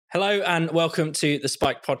Hello and welcome to the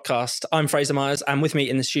Spike podcast. I'm Fraser Myers, and with me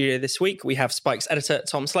in the studio this week we have Spike's editor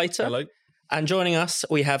Tom Slater. Hello. And joining us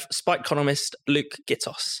we have Spike economist Luke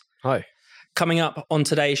Gittos. Hi. Coming up on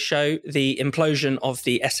today's show, the implosion of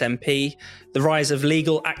the SNP, the rise of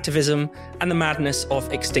legal activism, and the madness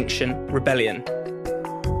of Extinction Rebellion.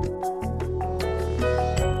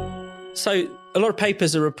 So a lot of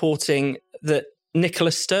papers are reporting that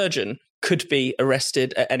Nicola Sturgeon could be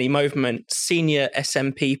arrested at any moment. Senior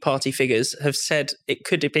SNP party figures have said it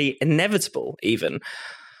could be inevitable even.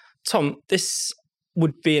 Tom, this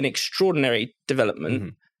would be an extraordinary development. Mm-hmm.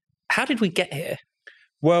 How did we get here?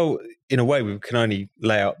 Well, in a way, we can only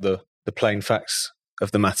lay out the plain facts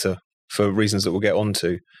of the matter for reasons that we'll get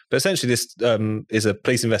onto. But essentially, this is a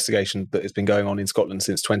police investigation that has been going on in Scotland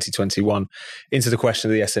since 2021 into the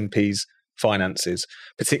question of the SNP's finances.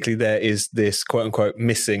 Particularly, there is this quote-unquote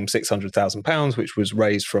missing £600,000, which was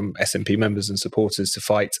raised from SNP members and supporters to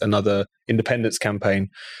fight another independence campaign,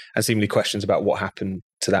 and seemingly questions about what happened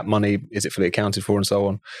to that money, is it fully accounted for, and so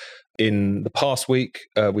on. In the past week,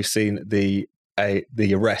 we've seen the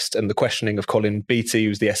arrest and the questioning of Colin Beattie,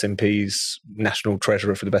 who's the SNP's national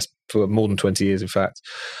treasurer for more than 20 years, in fact.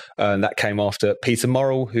 And that came after Peter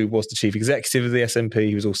Morrell, who was the chief executive of the SNP.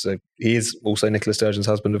 He is also Nicola Sturgeon's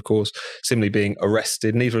husband, of course, similarly being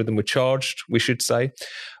arrested. Neither of them were charged, we should say.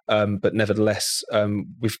 But nevertheless,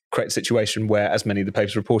 we've created a situation where, as many of the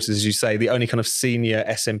papers reported, as you say, the only kind of senior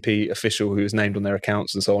SNP official who is named on their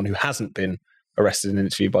accounts and so on, who hasn't been arrested and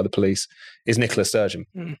interviewed by the police, is Nicola Sturgeon.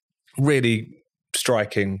 Really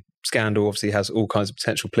striking scandal, obviously has all kinds of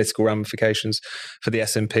potential political ramifications for the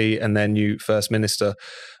SNP and their new First Minister.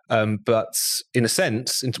 But in a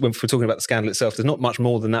sense, when we're talking about the scandal itself, there's not much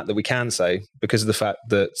more than that we can say, because of the fact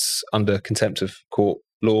that under contempt of court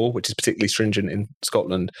law, which is particularly stringent in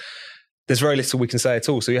Scotland, there's very little we can say at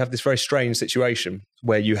all. So you have this very strange situation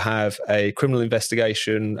where you have a criminal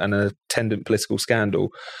investigation and an attendant political scandal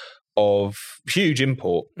of huge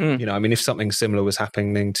import. If something similar was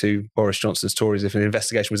happening to Boris Johnson's Tories, if an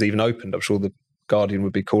investigation was even opened, I'm sure the Guardian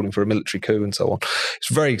would be calling for a military coup and so on. It's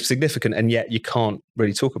very significant, and yet you can't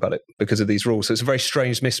really talk about it because of these rules. So it's a very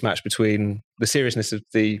strange mismatch between the seriousness of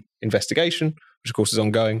the investigation, which of course is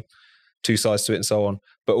ongoing, two sides to it and so on,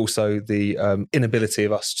 but also the inability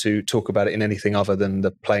of us to talk about it in anything other than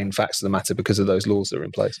the plain facts of the matter because of those laws that are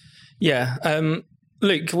in place. Yeah.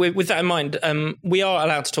 Luke, with that in mind, we are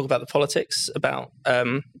allowed to talk about the politics, about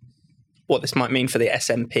what this might mean for the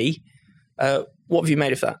SNP. What have you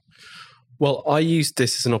made of that? Well, I used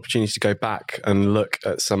this as an opportunity to go back and look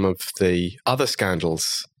at some of the other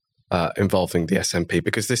scandals involving the SNP,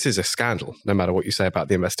 because this is a scandal, no matter what you say about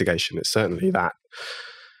the investigation. It's certainly that.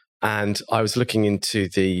 And I was looking into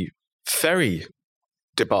the ferry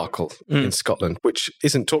debacle in Scotland, which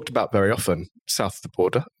isn't talked about very often south of the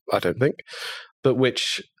border, I don't think, but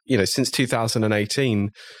which, since 2018,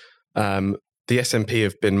 the SNP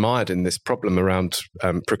have been mired in this problem around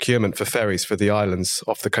procurement for ferries for the islands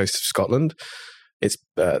off the coast of Scotland. It's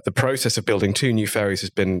the process of building two new ferries has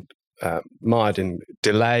been mired in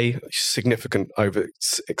delay, significant over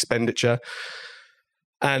expenditure.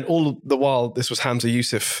 And all the while, this was Hamza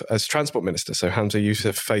Yousaf as Transport Minister. So Hamza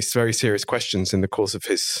Yousaf faced very serious questions in the course of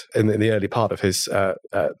in the early part of his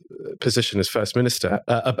position as First Minister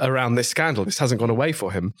around this scandal. This hasn't gone away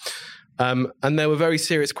for him. And there were very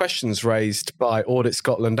serious questions raised by Audit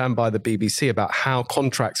Scotland and by the BBC about how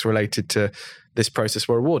contracts related to this process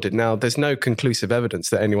were awarded. Now, there's no conclusive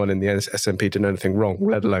evidence that anyone in the SNP did anything wrong,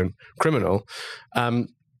 let alone criminal.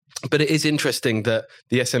 But it is interesting that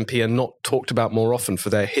the SNP are not talked about more often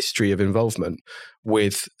for their history of involvement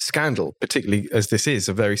with scandal, particularly as this is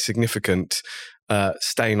a very significant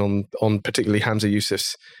stain on particularly Hamza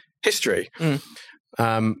Yousaf's history.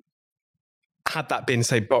 Had that been,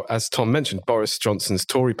 say, as Tom mentioned, Boris Johnson's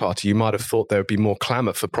Tory party, you might have thought there would be more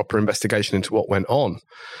clamour for proper investigation into what went on.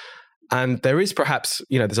 And there is perhaps,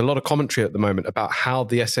 there's a lot of commentary at the moment about how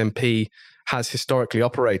the SNP has historically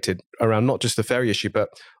operated around not just the ferry issue, but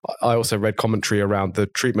I also read commentary around the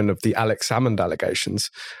treatment of the Alex Salmond allegations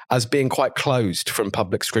as being quite closed from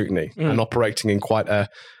public scrutiny and operating in quite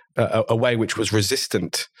a way which was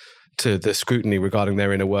resistant to the scrutiny regarding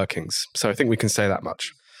their inner workings. So I think we can say that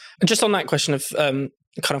much. And just on that question of kind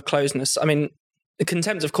of closeness, I mean, the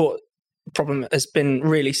contempt of court problem has been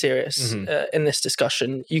really serious in this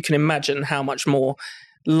discussion. You can imagine how much more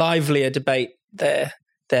lively a debate there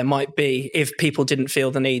might be if people didn't feel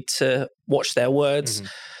the need to watch their words.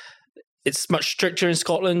 It's much stricter in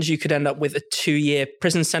Scotland. You could end up with a 2-year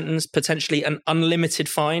prison sentence, potentially an unlimited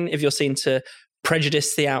fine if you're seen to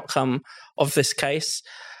prejudice the outcome of this case.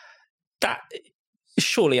 That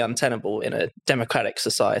surely untenable in a democratic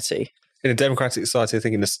society. In a democratic society, I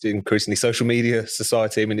think in this increasingly social media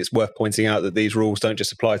society, I mean, it's worth pointing out that these rules don't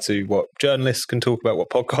just apply to what journalists can talk about,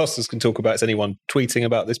 what podcasters can talk about. It's anyone tweeting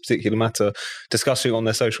about this particular matter, discussing on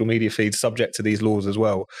their social media feeds, subject to these laws as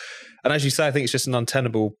well. And as you say, I think it's just an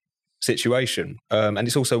untenable situation. And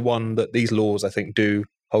it's also one that these laws, I think, do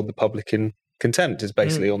hold the public in contempt, is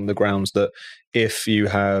basically on the grounds that if you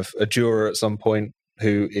have a juror at some point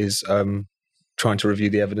who is trying to review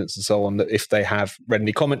the evidence and so on, that if they have read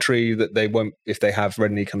any commentary, that they won't, if they have read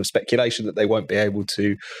any kind of speculation, that they won't be able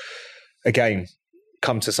to, again,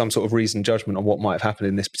 come to some sort of reasoned judgment on what might have happened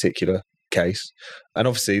in this particular case. And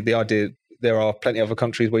obviously the idea, there are plenty of other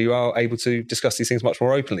countries where you are able to discuss these things much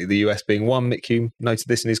more openly. The US being one. Mick Hume noted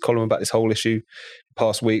this in his column about this whole issue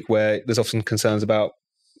past week, where there's often concerns about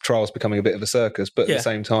trials becoming a bit of a circus, but at the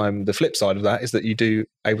same time, the flip side of that is that you do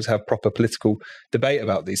able to have proper political debate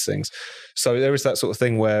about these things. So there is that sort of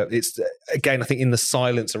thing where it's, again, I think in the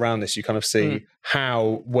silence around this, you kind of see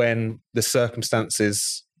how, when the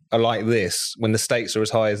circumstances are like this, when the stakes are as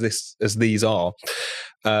high as these are,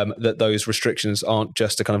 that those restrictions aren't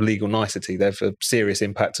just a kind of legal nicety. They have a serious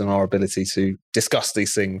impact on our ability to discuss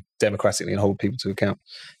these things democratically and hold people to account.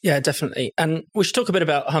 Yeah, definitely. And we should talk a bit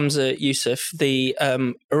about Humza Yousaf. The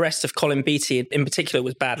arrest of Colin Beattie in particular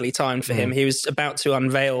was badly timed for him. He was about to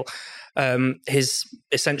unveil his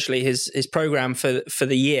program for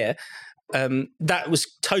the year. That was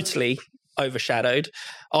totally overshadowed.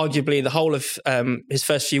 Arguably, the whole of his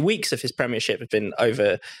first few weeks of his premiership have been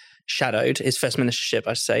overshadowed. His first ministership,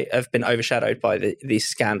 I should say, have been overshadowed by these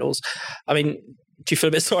scandals. I mean, do you feel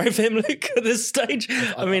a bit sorry for him, Luke, at this stage?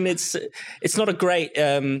 I mean, it's not a great...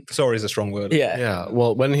 Sorry is a strong word. Yeah.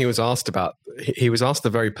 Well, when he was asked the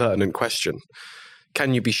very pertinent question,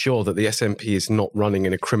 can you be sure that the SNP is not running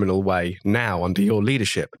in a criminal way now under your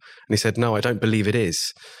leadership? And he said, no, I don't believe it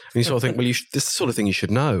is. And you sort of think, well, this is the sort of thing you should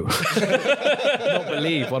know. Not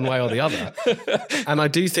believe one way or the other. And I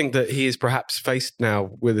do think that he is perhaps faced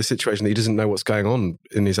now with a situation that he doesn't know what's going on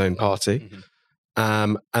in his own party.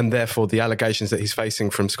 And therefore the allegations that he's facing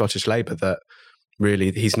from Scottish Labour that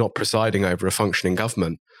really he's not presiding over a functioning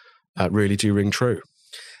government really do ring true.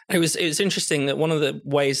 It was interesting that one of the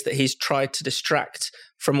ways that he's tried to distract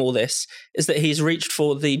from all this is that he's reached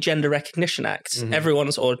for the Gender Recognition Act,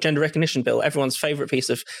 or Gender Recognition Bill, everyone's favourite piece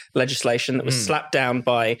of legislation that was slapped down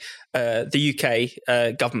by the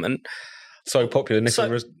UK government. So popular,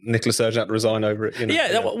 Nicola Sturgeon had to resign over it.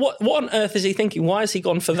 What on earth is he thinking? Why has he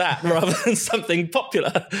gone for that rather than something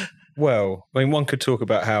popular? Well, I mean, one could talk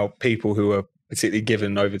about how people who are particularly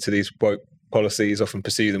given over to these woke policies often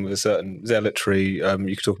pursue them with a certain zealotry.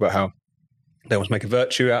 You could talk about how they want to make a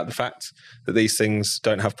virtue out of the fact that these things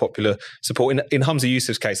don't have popular support. In Humza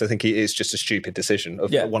Yousaf's case, I think it is just a stupid decision,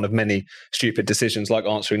 one of many stupid decisions, like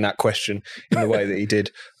answering that question in the way that he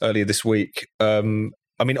did earlier this week. I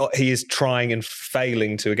mean, he is trying and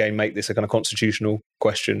failing to, again, make this a kind of constitutional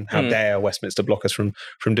question. How dare Westminster block us from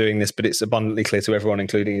doing this? But it's abundantly clear to everyone,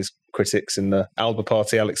 including his critics in the Alba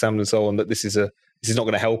Party, Alex Salmond and so on, that this is not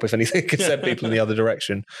going to help, if anything, it could send people in the other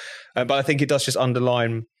direction. But I think it does just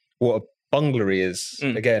underline what a bunglery is,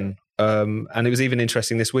 again. And it was even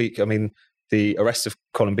interesting this week. I mean, the arrest of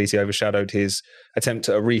Colin Beattie overshadowed his attempt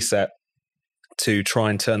at a reset to try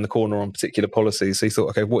and turn the corner on particular policies. So he thought,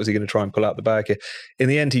 okay, what is he going to try and pull out the bag here? In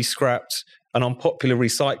the end, he scrapped an unpopular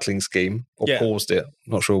recycling scheme, or paused it,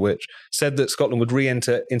 not sure which, said that Scotland would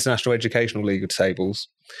re-enter international educational league tables.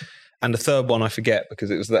 And the third one, I forget, because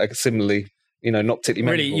it was similarly... not particularly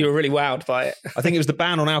memorable. You were really wowed by it. I think it was the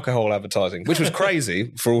ban on alcohol advertising, which was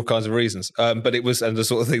crazy for all kinds of reasons. But it was, and the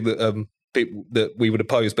sort of thing that people that we would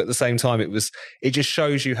oppose. But at the same time, it just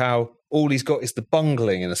shows you how all he's got is the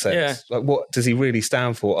bungling, in a sense. Yeah. Like, what does he really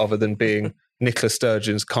stand for, other than being Nicola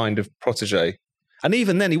Sturgeon's kind of protege? And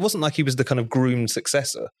even then, he wasn't like he was the kind of groomed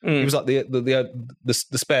successor. He was like the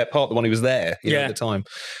spare part, the one who was there at the time.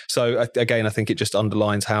 So again, I think it just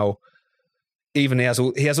underlines how. Even he has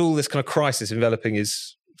all this kind of crisis enveloping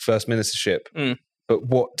his first ministership, but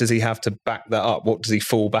what does he have to back that up? What does he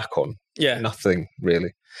fall back on? Nothing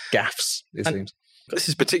really. Gaffes, it seems. This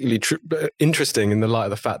is particularly interesting in the light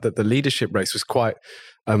of the fact that the leadership race was quite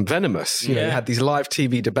venomous. You had these live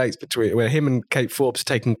TV debates where him and Kate Forbes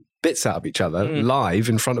taking bits out of each other live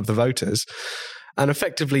in front of the voters, and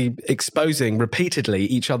effectively exposing repeatedly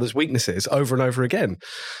each other's weaknesses over and over again.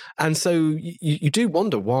 And so you do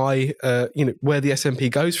wonder why, where the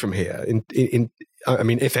SNP goes from here. I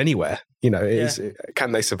mean, if anywhere,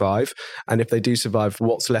 can they survive? And if they do survive,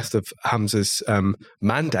 what's left of Humza's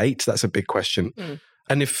mandate? That's a big question.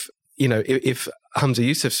 And if Humza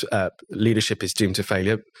Yousaf's leadership is doomed to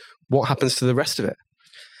failure, what happens to the rest of it?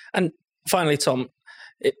 And finally, Tom,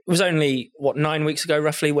 it was only, 9 weeks ago,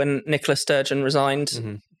 roughly, when Nicola Sturgeon resigned.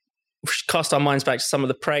 Mm-hmm. We should cast our minds back to some of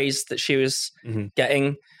the praise that she was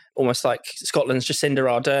getting, almost like Scotland's Jacinda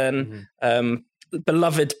Ardern,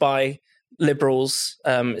 beloved by Liberals,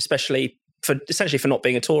 especially for not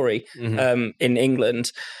being a Tory in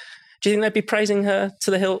England. Do you think they'd be praising her to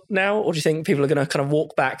the hilt now, or do you think people are going to kind of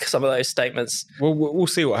walk back some of those statements? Well, we'll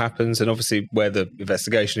see what happens, and obviously where the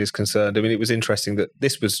investigation is concerned. I mean, it was interesting that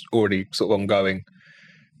this was already sort of ongoing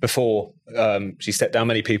before she stepped down.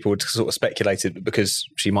 Many people had sort of speculated that because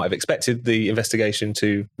she might have expected the investigation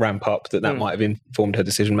to ramp up, that might have informed her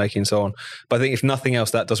decision-making and so on. But I think if nothing else,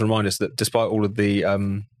 that does remind us that despite all of the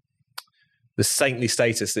saintly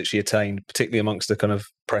status that she attained, particularly amongst the kind of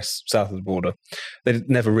press south of the border, they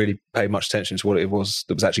never really paid much attention to what it was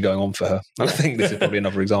that was actually going on for her. And I think this is probably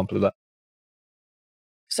another example of that.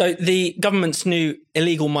 So the government's new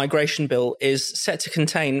illegal migration bill is set to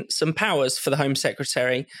contain some powers for the Home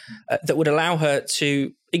Secretary that would allow her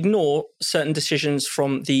to ignore certain decisions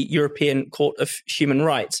from the European Court of Human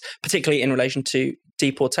Rights, particularly in relation to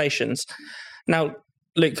deportations. Now,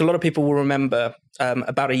 Luke, a lot of people will remember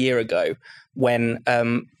about a year ago when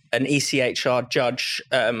an ECHR judge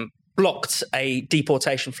blocked a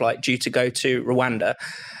deportation flight due to go to Rwanda.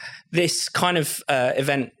 This kind of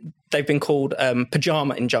event, they've been called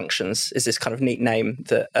pajama injunctions, is this kind of neat name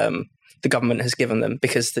that the government has given them,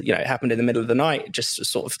 because it happened in the middle of the night. Just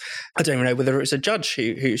sort of, I don't even know whether it was a judge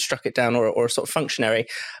who struck it down or a sort of functionary.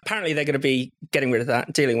 Apparently, they're going to be getting rid of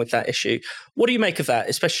that, dealing with that issue. What do you make of that,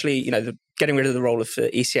 especially getting rid of the role of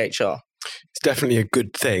ECHR? It's definitely a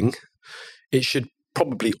good thing. It should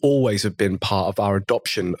probably always have been part of our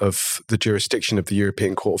adoption of the jurisdiction of the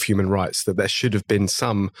European Court of Human Rights, that there should have been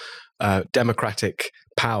some democratic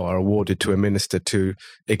power awarded to a minister to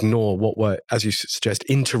ignore what were, as you suggest,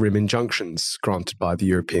 interim injunctions granted by the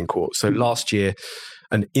European Court. So last year,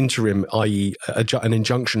 an interim, i.e. an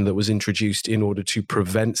injunction that was introduced in order to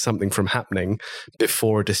prevent something from happening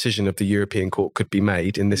before a decision of the European Court could be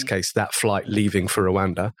made, in this case, that flight leaving for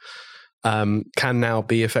Rwanda, can now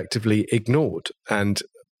be effectively ignored. And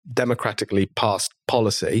democratically passed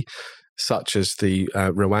policy, such as the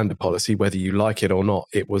Rwanda policy, whether you like it or not,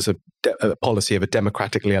 it was a policy of a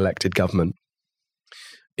democratically elected government.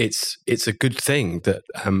 It's a good thing that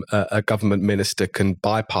a government minister can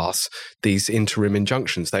bypass these interim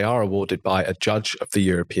injunctions. They are awarded by a judge of the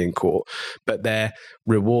European Court, but they're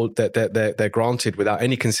granted without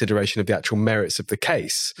any consideration of the actual merits of the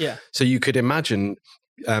case. Yeah. So you could imagine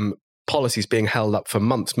policies being held up for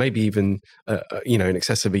months, maybe even in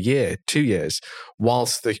excess of a year, 2 years,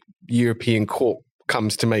 whilst the European Court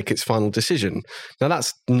comes to make its final decision. Now,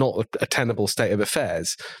 that's not a tenable state of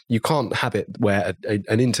affairs. You can't have it where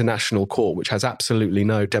an international court, which has absolutely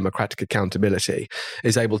no democratic accountability,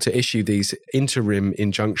 is able to issue these interim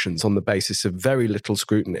injunctions on the basis of very little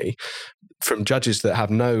scrutiny from judges that have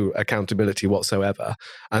no accountability whatsoever,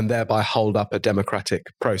 and thereby hold up a democratic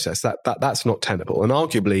process. That's not tenable. And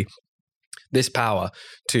arguably, this power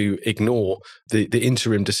to ignore the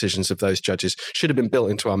interim decisions of those judges should have been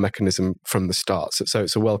built into our mechanism from the start. So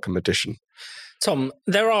it's a welcome addition. Tom,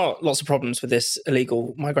 there are lots of problems with this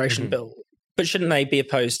illegal migration bill, but shouldn't they be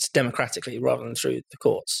opposed democratically rather than through the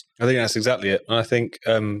courts? I think that's exactly it. And I think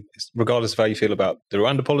regardless of how you feel about the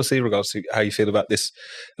Rwanda policy, regardless of how you feel about this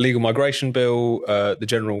illegal migration bill, the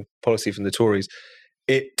general policy from the Tories,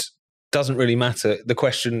 it doesn't really matter. The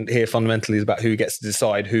question here fundamentally is about who gets to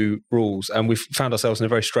decide who rules. And we've found ourselves in a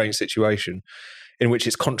very strange situation in which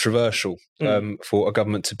it's controversial for a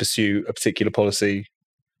government to pursue a particular policy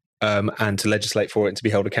and to legislate for it and to be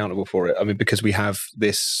held accountable for it. I mean, because we have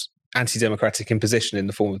this anti-democratic imposition in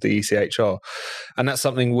the form of the ECHR. And that's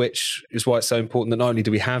something which is why it's so important that not only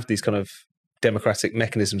do we have these kind of democratic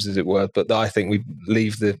mechanisms, as it were, but that I think we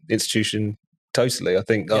leave the institution totally. I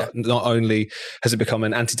think not only has it become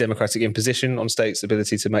an anti-democratic imposition on states'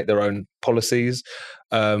 ability to make their own policies,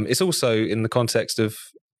 it's also in the context of,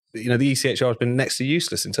 the ECHR has been next to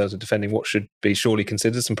useless in terms of defending what should be surely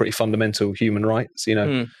considered some pretty fundamental human rights.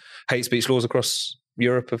 Hate speech laws across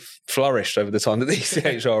Europe have flourished over the time that the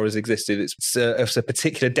ECHR has existed. It's a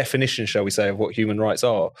particular definition, shall we say, of what human rights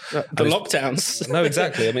are. The lockdowns. No,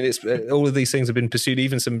 exactly. I mean, it's all of these things have been pursued,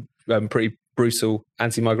 even some pretty brutal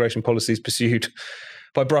anti-migration policies pursued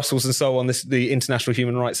by Brussels and so on. The International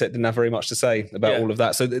Human Rights Set didn't have very much to say about all of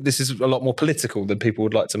that. So this is a lot more political than people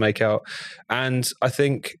would like to make out. And I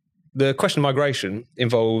think the question of migration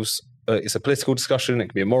involves, it's a political discussion, it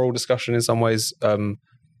can be a moral discussion in some ways,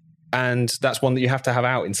 and that's one that you have to have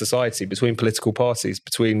out in society between political parties,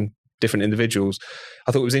 between different individuals.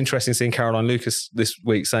 I thought it was interesting seeing Caroline Lucas this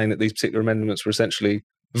week saying that these particular amendments were essentially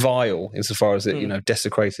vile insofar as it,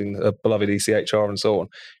 desecrating a beloved ECHR and so on.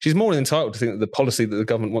 She's more than entitled to think that the policy that the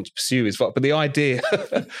government wants to pursue is vile. But the idea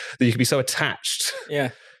that you can be so attached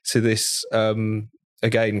to this,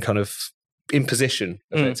 again, kind of imposition,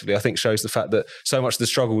 effectively, I think shows the fact that so much of the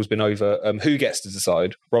struggle has been over who gets to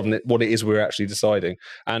decide rather than what it is we're actually deciding.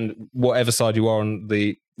 And whatever side you are on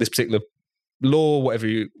this particular law, whatever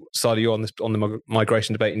side you're on the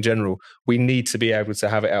migration debate in general, we need to be able to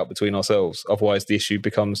have it out between ourselves. Otherwise, the issue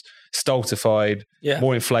becomes stultified,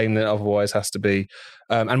 more inflamed than it otherwise has to be,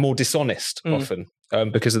 and more dishonest often.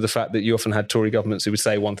 Because of the fact that you often had Tory governments who would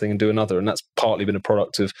say one thing and do another. And that's partly been a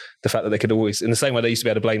product of the fact that they could always, in the same way they used to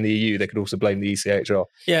be able to blame the EU, they could also blame the ECHR.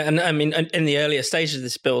 Yeah, and I mean, in the earlier stages of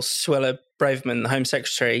this bill, Suella Braverman, the Home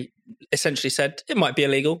Secretary, essentially said it might be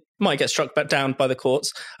illegal, might get struck down by the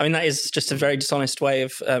courts. I mean, that is just a very dishonest way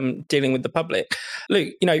of dealing with the public. Look,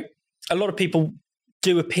 a lot of people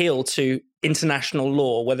do appeal to international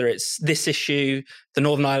law, whether it's this issue, the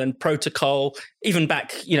Northern Ireland Protocol, even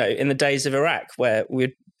back, in the days of Iraq, where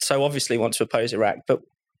we so obviously want to oppose Iraq, but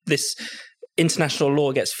this international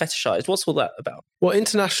law gets fetishized. What's all that about? Well,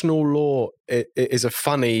 international law is a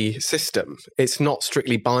funny system. It's not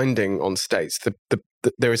strictly binding on states.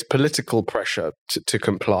 There is political pressure to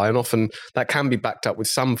comply, and often that can be backed up with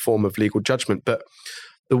some form of legal judgment. But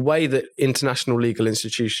the way that international legal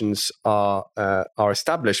institutions are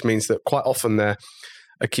established means that quite often they're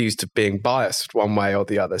accused of being biased one way or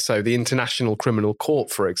the other. So the International Criminal Court,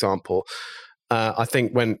 for example, I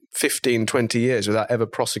think went 15, 20 years without ever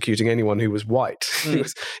prosecuting anyone who was white.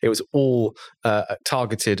 It was all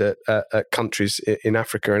targeted at countries in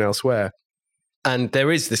Africa and elsewhere. And there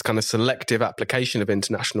is this kind of selective application of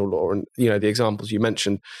international law. And, the examples you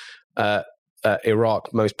mentioned,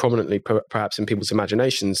 Iraq, most prominently, perhaps in people's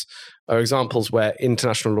imaginations, are examples where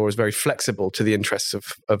international law is very flexible to the interests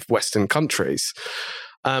of Western countries.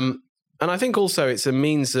 And I think also it's a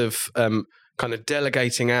means of kind of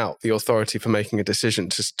delegating out the authority for making a decision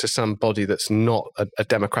to some body that's not a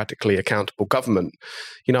democratically accountable government.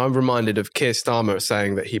 I'm reminded of Keir Starmer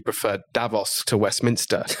saying that he preferred Davos to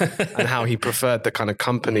Westminster and how he preferred the kind of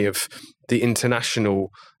company of the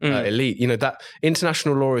international elite. That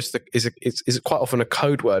international law is quite often a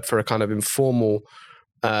code word for a kind of informal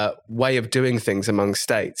way of doing things among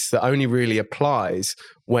states that only really applies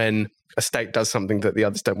when a state does something that the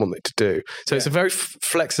others don't want it to do. So it's a very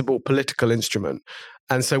flexible political instrument.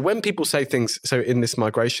 And so when people say things, so in this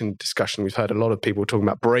migration discussion, we've heard a lot of people talking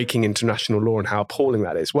about breaking international law and how appalling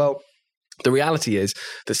that is. Well, the reality is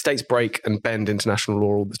that states break and bend international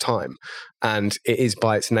law all the time. And it is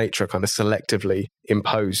by its nature a kind of selectively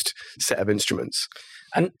imposed set of instruments.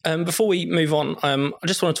 And before we move on, I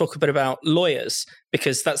just want to talk a bit about lawyers,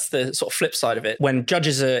 because that's the sort of flip side of it. When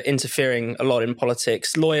judges are interfering a lot in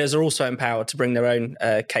politics, lawyers are also empowered to bring their own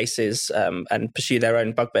cases and pursue their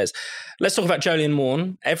own bugbears. Let's talk about Jolyon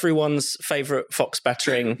Morn, everyone's favourite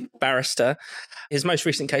fox-battering barrister. His most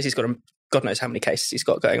recent case, he's got God knows how many cases he's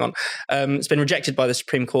got going on. It's been rejected by the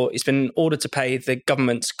Supreme Court. He's been ordered to pay the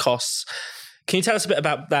government's costs. Can you tell us a bit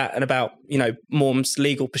about that and about, Morm's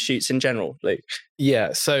legal pursuits in general, Luke?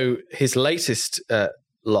 Yeah, so his latest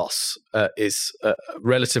loss is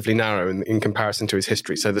relatively narrow in comparison to his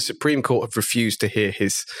history. So the Supreme Court have refused to hear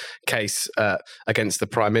his case against the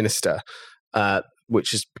Prime Minister,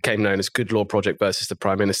 which became known as Good Law Project versus the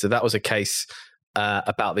Prime Minister. That was a case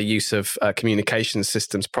about the use of communication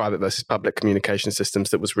systems, private versus public communication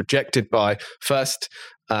systems, that was rejected by first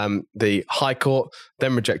the High Court,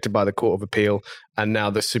 then rejected by the Court of Appeal, and now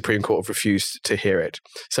the Supreme Court have refused to hear it.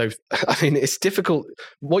 So, it's difficult.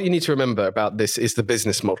 What you need to remember about this is the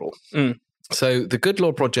business model. So the Good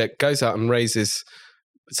Law Project goes out and raises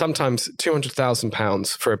sometimes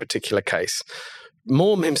 £200,000 for a particular case.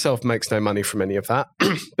 Morm himself makes no money from any of that,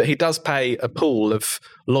 but he does pay a pool of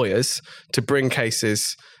lawyers to bring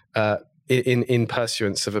cases in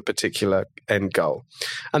pursuance of a particular end goal.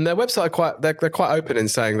 And their website they're quite open in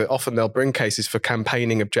saying that often they'll bring cases for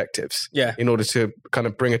campaigning objectives in order to kind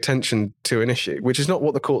of bring attention to an issue, which is not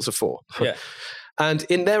what the courts are for. Yeah. And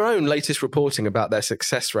in their own latest reporting about their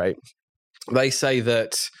success rate, they say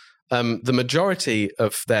that the majority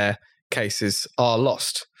of their cases are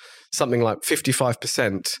lost. Something like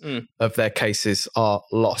 55% of their cases are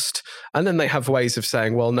lost. And then they have ways of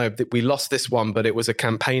saying, well, no, we lost this one, but it was a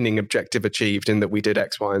campaigning objective achieved in that we did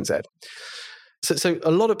X, Y, and Z. So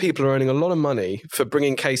a lot of people are earning a lot of money for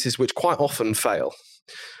bringing cases which quite often fail.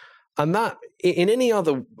 And that, in any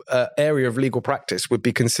other area of legal practice, would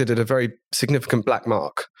be considered a very significant black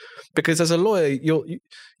mark. Because as a lawyer,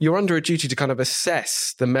 you're under a duty to kind of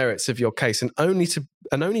assess the merits of your case and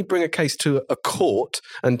only bring a case to a court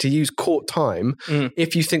and to use court time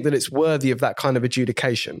if you think that it's worthy of that kind of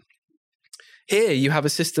adjudication. Here you have a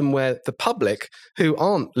system where the public, who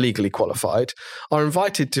aren't legally qualified, are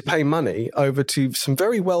invited to pay money over to some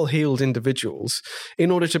very well-heeled individuals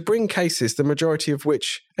in order to bring cases, the majority of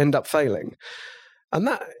which end up failing. And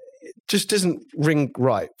that just doesn't ring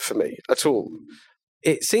right for me at all.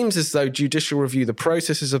 It seems as though judicial review, the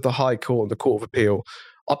processes of the High Court and the Court of Appeal,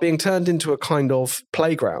 are being turned into a kind of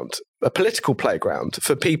playground, a political playground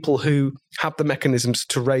for people who have the mechanisms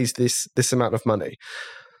to raise this amount of money.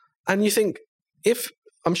 And you think,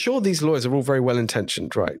 I'm sure these lawyers are all very well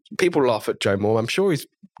intentioned, right? People laugh at Joe Moore. I'm sure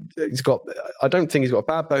I don't think he's got a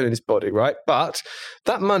bad bone in his body, right? But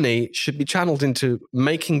that money should be channeled into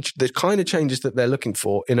making the kind of changes that they're looking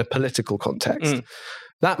for in a political context.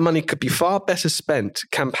 That money could be far better spent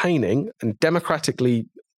campaigning and democratically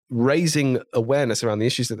raising awareness around the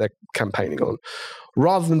issues that they're campaigning on,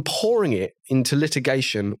 rather than pouring it into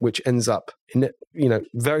litigation, which ends up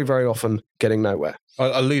very, very often getting nowhere.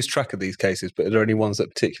 I lose track of these cases, but are there any ones that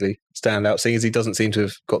particularly stand out? Seeing as he doesn't seem to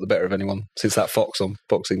have got the better of anyone since that fox on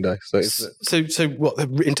Boxing Day. So what,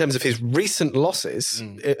 in terms of his recent losses,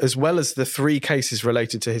 as well as the 3 cases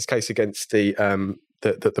related to his case against the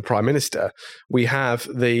Prime Minister, we have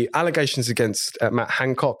the allegations against Matt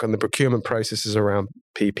Hancock and the procurement processes around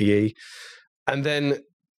PPE. And then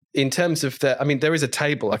in terms of there is a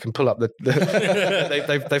table I can pull up.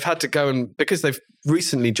 They've had to go and, because they've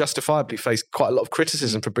recently justifiably faced quite a lot of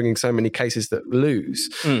criticism for bringing so many cases that lose,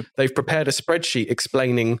 they've prepared a spreadsheet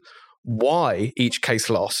explaining why each case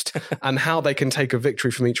lost and how they can take a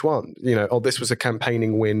victory from each one. This was a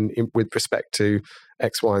campaigning win with respect to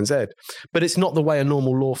X, Y, and Z. But it's not the way a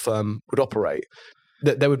normal law firm would operate.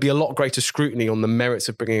 There would be a lot greater scrutiny on the merits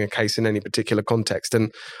of bringing a case in any particular context.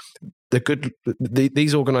 And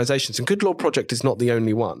these organisations, and Good Law Project is not the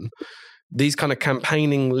only one, these kind of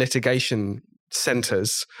campaigning litigation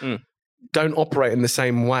centres don't operate in the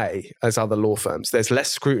same way as other law firms. There's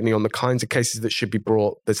less scrutiny on the kinds of cases that should be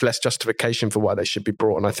brought. There's less justification for why they should be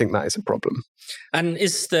brought, and I think that is a problem. And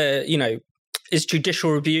is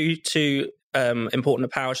judicial review too important a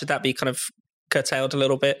power? Should that be kind of curtailed a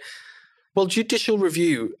little bit? Well, judicial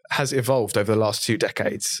review has evolved over the last 2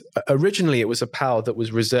 decades. Originally, it was a power that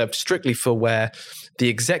was reserved strictly for where the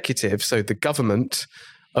executive, so the government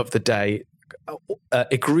of the day,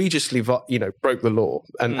 egregiously broke the law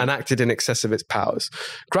and acted in excess of its powers.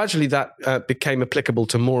 Gradually, that became applicable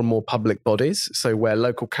to more and more public bodies, so where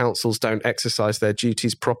local councils don't exercise their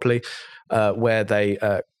duties properly, where they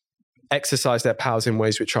exercise their powers in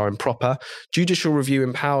ways which are improper. Judicial review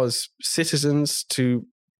empowers citizens to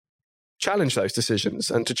challenge those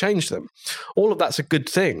decisions and to change them. All of that's a good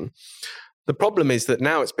thing. The problem is that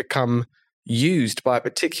now it's become used by a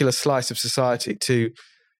particular slice of society to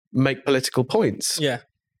make political points. Yeah.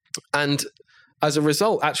 And as a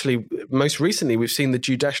result, actually, most recently, we've seen the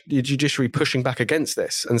judiciary pushing back against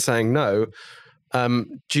this and saying, no,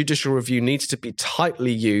 judicial review needs to be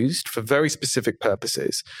tightly used for very specific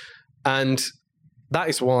purposes. And that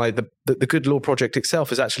is why the Good Law Project itself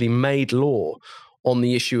has actually made law on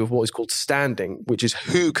the issue of what is called standing, which is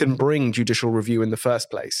who can bring judicial review in the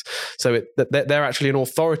first place. So they're actually an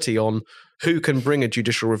authority on who can bring a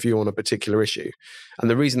judicial review on a particular issue. And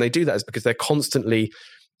the reason they do that is because they're constantly,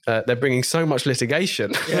 they're bringing so much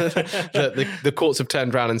litigation that the courts have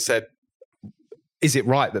turned around and said, is it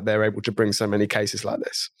right that they're able to bring so many cases like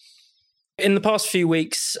this? In the past few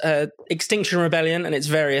weeks, Extinction Rebellion and its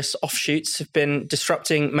various offshoots have been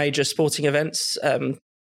disrupting major sporting events.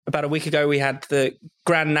 About a week ago, we had the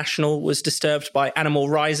Grand National was disturbed by Animal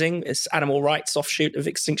Rising, its animal rights offshoot of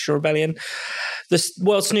Extinction Rebellion. The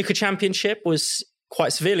World Snooker Championship was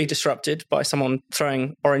quite severely disrupted by someone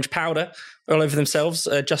throwing orange powder all over themselves,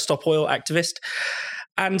 a Just Stop Oil activist.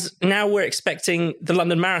 And now we're expecting the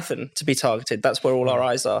London Marathon to be targeted. That's where all our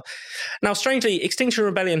eyes are. Now, strangely, Extinction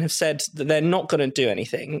Rebellion have said that they're not going to do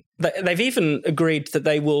anything. They've even agreed that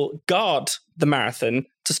they will guard the marathon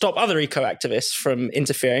to stop other eco-activists from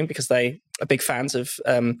interfering because they are big fans of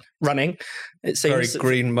running. It seems very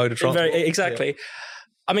green mode of transport. Exactly. Yeah.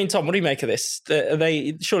 I mean, Tom, what do you make of this?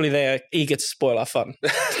 Surely they're eager to spoil our fun.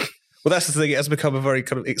 Well, that's the thing. It has become a very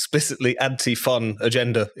kind of explicitly anti-fun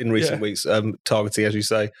agenda in recent weeks, targeting, as you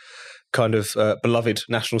say, kind of beloved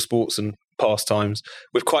national sports and pastimes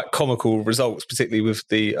with quite comical results, particularly with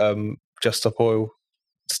the Just Stop Oil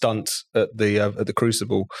stunt at the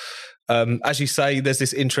Crucible. As you say, there's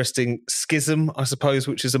this interesting schism, I suppose,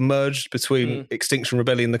 which has emerged between Extinction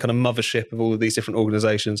Rebellion, the kind of mothership of all of these different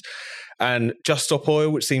organisations, and Just Stop Oil,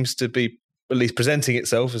 which seems to be at least presenting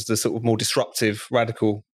itself as the sort of more disruptive,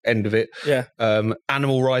 radical end of it. Yeah.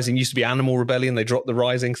 Animal Rising used to be Animal Rebellion. They dropped the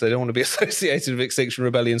Rising because they don't want to be associated with Extinction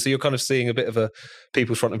Rebellion. So you're kind of seeing a bit of a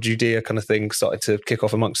People's Front of Judea kind of thing started to kick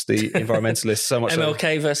off amongst the environmentalists. So much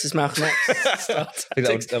MLK versus Malcolm X. I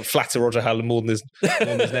think that would flatter Roger Howland more than is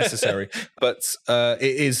necessary. But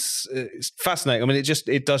it's fascinating. I mean,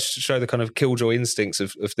 it does show the kind of killjoy instincts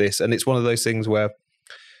of this. And it's one of those things where,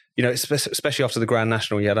 you know, especially after the Grand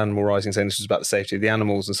National, you had Animal Rising saying this was about the safety of the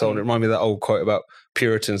animals and so on. It reminded me of that old quote about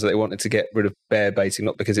Puritans that they wanted to get rid of bear baiting,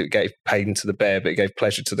 not because it gave pain to the bear, but it gave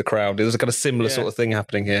pleasure to the crowd. There's a kind of similar sort of thing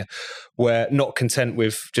happening here, where not content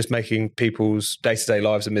with just making people's day-to-day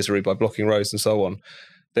lives a misery by blocking roads and so on,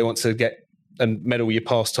 they want to get and meddle with your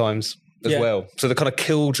pastimes as well. So the kind of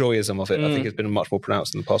killjoyism of it, I think, has been much more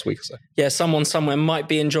pronounced in the past week or so. Yeah, someone somewhere might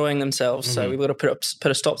be enjoying themselves, so we've got to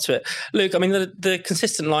put a stop to it. Luke, I mean, the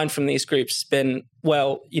consistent line from these groups has been,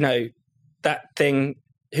 well, you know, that thing,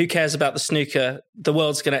 who cares about the snooker? The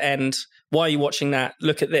world's going to end. Why are you watching that?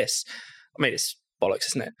 Look at this. I mean, it's bollocks,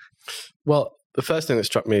 isn't it? Well, the first thing that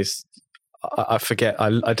struck me is, I forget,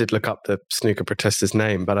 I did look up the snooker protester's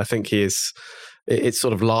name, but I think he is... It's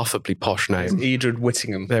sort of laughably posh name. It's Edred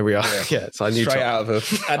Whittingham. There we are. Yeah, so I knew straight out of a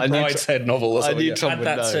Brideshead novel or something. Add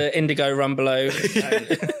that to Indigo Rumbelow.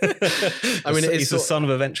 I mean, he's the son of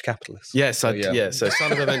a venture capitalist. Yes, so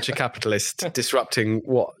son of a venture capitalist disrupting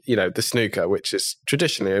what, you know, the snooker, which is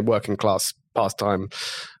traditionally a working class pastime.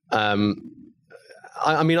 I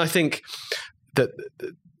mean, I think that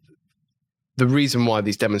the reason why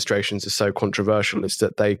these demonstrations are so controversial is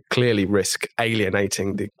that they clearly risk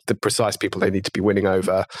alienating the precise people they need to be winning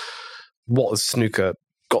over. What has snooker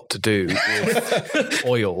got to do with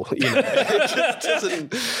oil? You know, it just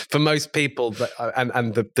doesn't. For most people,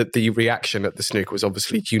 and the reaction at the snooker was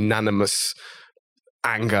obviously unanimous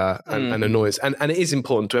anger and annoyance. And it is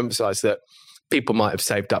important to emphasise that people might have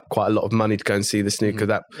saved up quite a lot of money to go and see the snooker.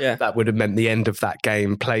 That would have meant the end of that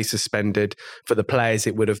game, play suspended. For the players,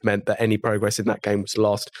 it would have meant that any progress in that game was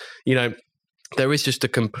lost. You know, there is just a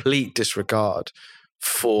complete disregard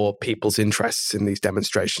for people's interests in these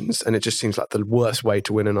demonstrations, and it just seems like the worst way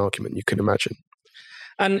to win an argument you can imagine.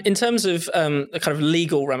 And in terms of the kind of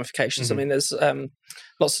legal ramifications, I mean, there's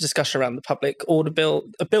lots of discussion around the public order bill,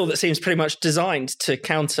 a bill that seems pretty much designed to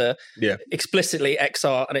counter explicitly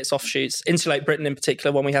XR and its offshoots, insulate Britain in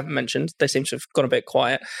particular, one we haven't mentioned. They seem to have gone a bit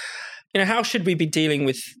quiet. You know, how should we be dealing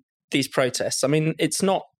with these protests? I mean, it's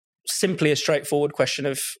not simply a straightforward question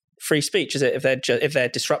of free speech, is it? If they're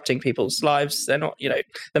disrupting people's lives, they're not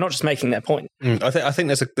just making their point. I think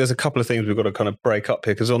there's a couple of things we've got to kind of break up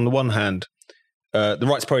here, because on the one hand, the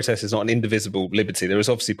right to protest is not an indivisible liberty. There is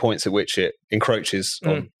obviously points at which it encroaches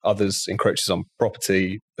on others, encroaches on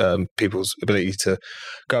property, people's ability to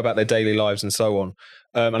go about their daily lives and so on.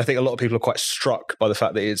 And I think a lot of people are quite struck by the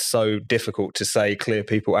fact that it's so difficult to, say, clear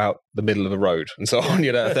people out the middle of a road and so on.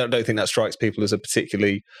 You know, I don't think that strikes people as a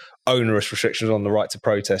particularly onerous restriction on the right to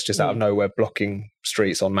protest, just out of nowhere blocking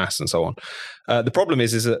streets en masse and so on. The problem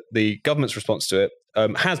is that the government's response to it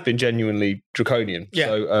has been genuinely draconian. Yeah.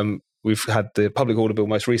 So we've had the public order bill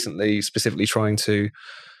most recently specifically trying to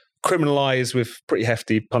criminalise with pretty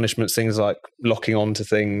hefty punishments, things like locking on to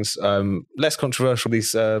things. Less controversial,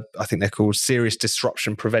 these, I think they're called serious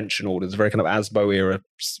disruption prevention orders, a very kind of ASBO era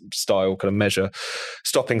style kind of measure,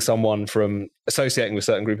 stopping someone from associating with a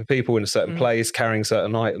certain group of people in a certain place, carrying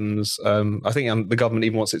certain items. I think the government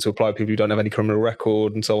even wants it to apply to people who don't have any criminal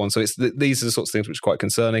record and so on. So these are the sorts of things which are quite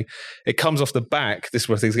concerning. It comes off the back, this is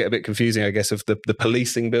where things get a bit confusing, I guess, of the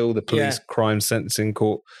policing bill, the Police Crime Sentencing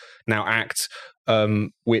Court Now Act,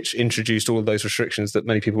 which introduced all of those restrictions that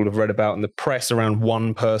many people would have read about in the press around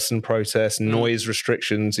one-person protests, noise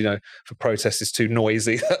restrictions. You know, if a protest is too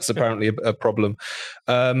noisy, that's apparently a problem.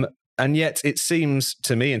 And yet it seems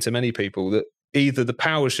to me and to many people that either the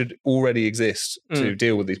power should already exist to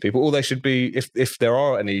deal with these people, or they should be, if there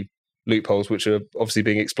are any loopholes which are obviously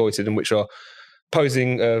being exploited and which are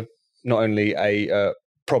posing not only a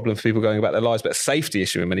problem for people going about their lives, but a safety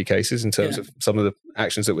issue in many cases in terms of some of the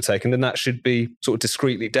actions that were taken, then that should be sort of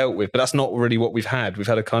discreetly dealt with. But that's not really what we've had. We've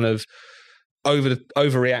had a kind of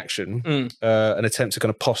overreaction, an attempt to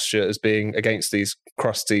kind of posture as being against these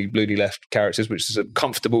crusty, bloody left characters, which is a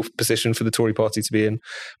comfortable position for the Tory party to be in.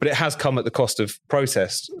 But it has come at the cost of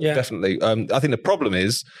protest, definitely. I think the problem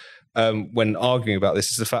is, when arguing about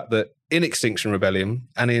this, is the fact that in Extinction Rebellion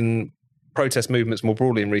and in protest movements more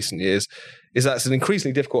broadly in recent years is that it's an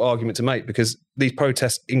increasingly difficult argument to make because these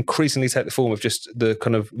protests increasingly take the form of just the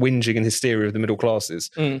kind of whinging and hysteria of the middle classes.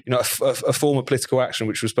 You know, a form of political action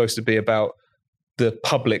which was supposed to be about the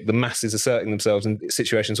public, the masses asserting themselves in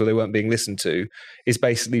situations where they weren't being listened to, is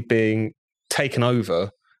basically being taken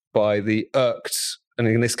over by the irked, and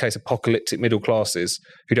in this case, apocalyptic middle classes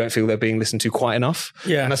who don't feel they're being listened to quite enough.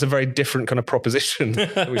 Yeah. And that's a very different kind of proposition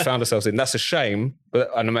that we found ourselves in. That's a shame,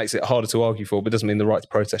 and it makes it harder to argue for, but doesn't mean the right to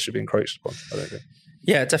protest should be encroached upon, I don't think.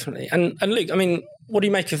 Yeah, definitely. And Luke, I mean, what do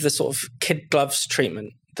you make of the sort of kid gloves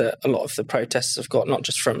treatment that a lot of the protests have got, not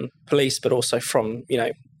just from police, but also from, you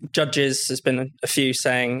know, judges? There's been a few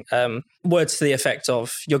saying words to the effect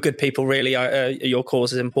of, you're good people, really, your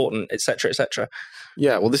cause is important, etc., etc.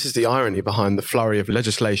 Yeah, well, this is the irony behind the flurry of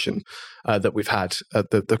legislation that we've had,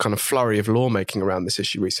 the kind of flurry of lawmaking around this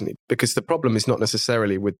issue recently, because the problem is not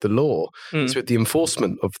necessarily with the law, it's with the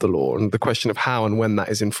enforcement of the law and the question of how and when that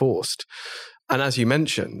is enforced. And as you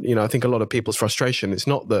mentioned, you know, I think a lot of people's frustration is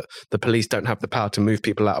not that the police don't have the power to move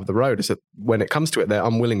people out of the road, it's that when it comes to it, they're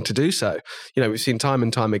unwilling to do so. You know, we've seen time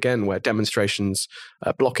and time again where demonstrations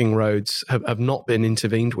blocking roads have not been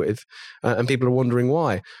intervened with, and people are wondering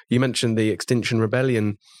why. You mentioned the Extinction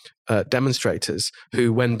Rebellion demonstrators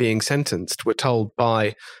who, when being sentenced, were told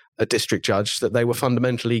by a district judge that they were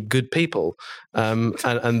fundamentally good people, and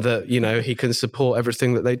that, you know, he can support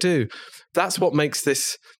everything that they do. That's what makes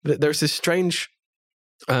this, there's this strange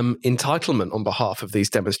entitlement on behalf of these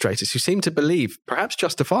demonstrators who seem to believe, perhaps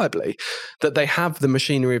justifiably, that they have the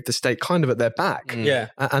machinery of the state kind of at their back,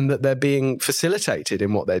 and that they're being facilitated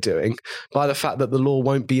in what they're doing by the fact that the law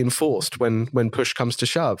won't be enforced when push comes to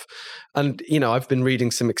shove. And, you know, I've been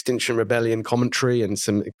reading some Extinction Rebellion commentary and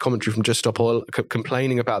some commentary from Just Stop Oil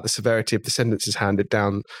complaining about the severity of the sentences handed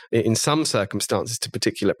down in some circumstances to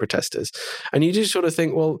particular protesters. And you just sort of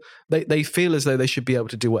think, well, they feel as though they should be able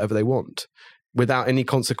to do whatever they want without any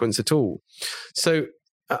consequence at all. So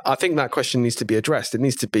I think that question needs to be addressed. It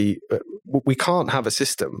needs to be, we can't have a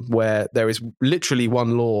system where there is literally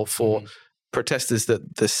one law for protesters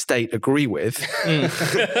that the state agree with and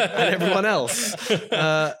everyone else.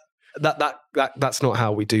 That's not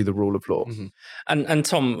how we do the rule of law. And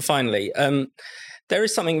Tom, finally, there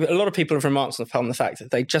is something a lot of people have remarked upon, the fact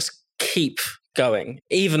that they just keep going,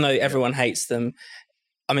 even though everyone hates them.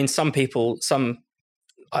 I mean, some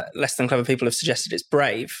less than clever people have suggested it's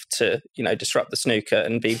brave to, you know, disrupt the snooker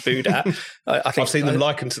and be booed at. I think I've seen them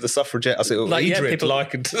likened to the suffragette. I see people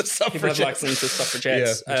likened to the suffragettes. People have likened them to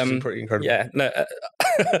suffragettes. Yeah, which is pretty incredible. Yeah, no,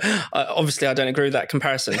 obviously I don't agree with that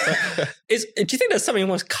comparison. But do you think there's something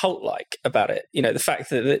almost cult-like about it? You know, the fact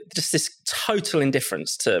that just this total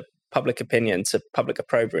indifference to public opinion, to public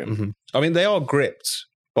opprobrium. I mean, they are gripped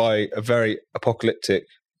by a very apocalyptic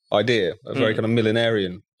idea, a very kind of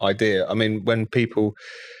millenarian idea. I mean, when people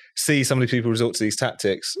see so many people resort to these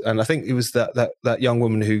tactics, and I think it was that young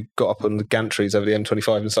woman who got up on the gantries over the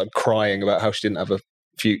M25 and started crying about how she didn't have a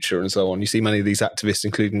future and so on. You see many of these activists,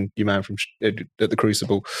 including your man from at the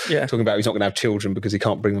Crucible, talking about he's not going to have children because he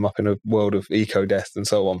can't bring them up in a world of eco-death and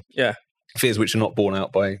so on. Yeah. Fears which are not borne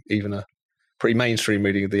out by even a pretty mainstream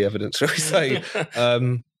reading of the evidence, shall we say,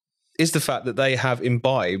 is the fact that they have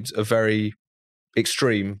imbibed a very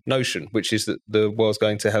extreme notion, which is that the world's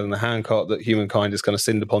going to hell in a handcart, that humankind is kind of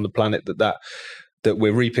sinned upon the planet, that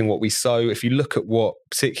we're reaping what we sow. If you look at what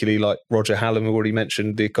particularly like Roger Hallam, who already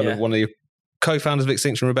mentioned, the kind of one of the co-founders of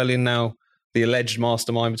Extinction Rebellion, now the alleged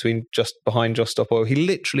mastermind behind Just Stop Oil, he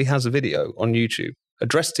literally has a video on YouTube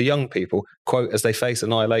addressed to young people, quote, as they face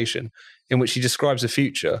annihilation, in which he describes a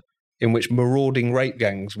future in which marauding rape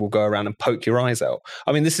gangs will go around and poke your eyes out.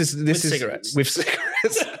 I mean, this is cigarettes. With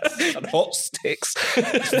cigarettes and hot sticks.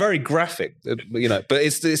 It's very graphic, you know. But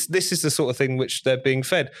this is the sort of thing which they're being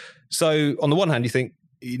fed. So on the one hand, you think,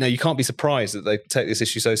 you know, you can't be surprised that they take this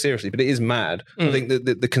issue so seriously, but it is mad. I think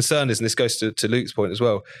that the concern is, and this goes to Luke's point as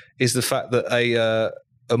well, is the fact that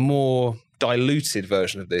a more diluted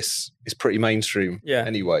version of this is pretty mainstream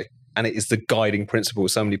anyway. And it is the guiding principle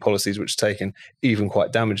of so many policies which are taken, even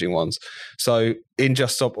quite damaging ones. So in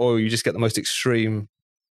Just Stop Oil, you just get the most extreme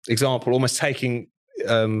example, almost taking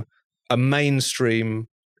a mainstream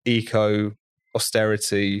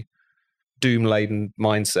eco-austerity, doom-laden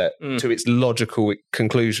mindset to its logical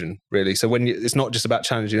conclusion, really. So it's not just about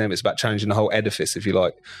challenging them, it's about challenging the whole edifice, if you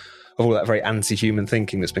like, of all that very anti-human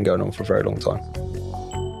thinking that's been going on for a very long time.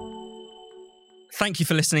 Thank you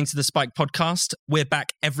for listening to the Spike podcast. We're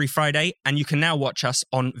back every Friday, and you can now watch us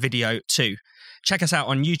on video too. Check us out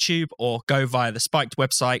on YouTube or go via the Spiked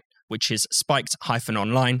website, which is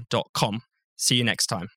spiked-online.com. See you next time.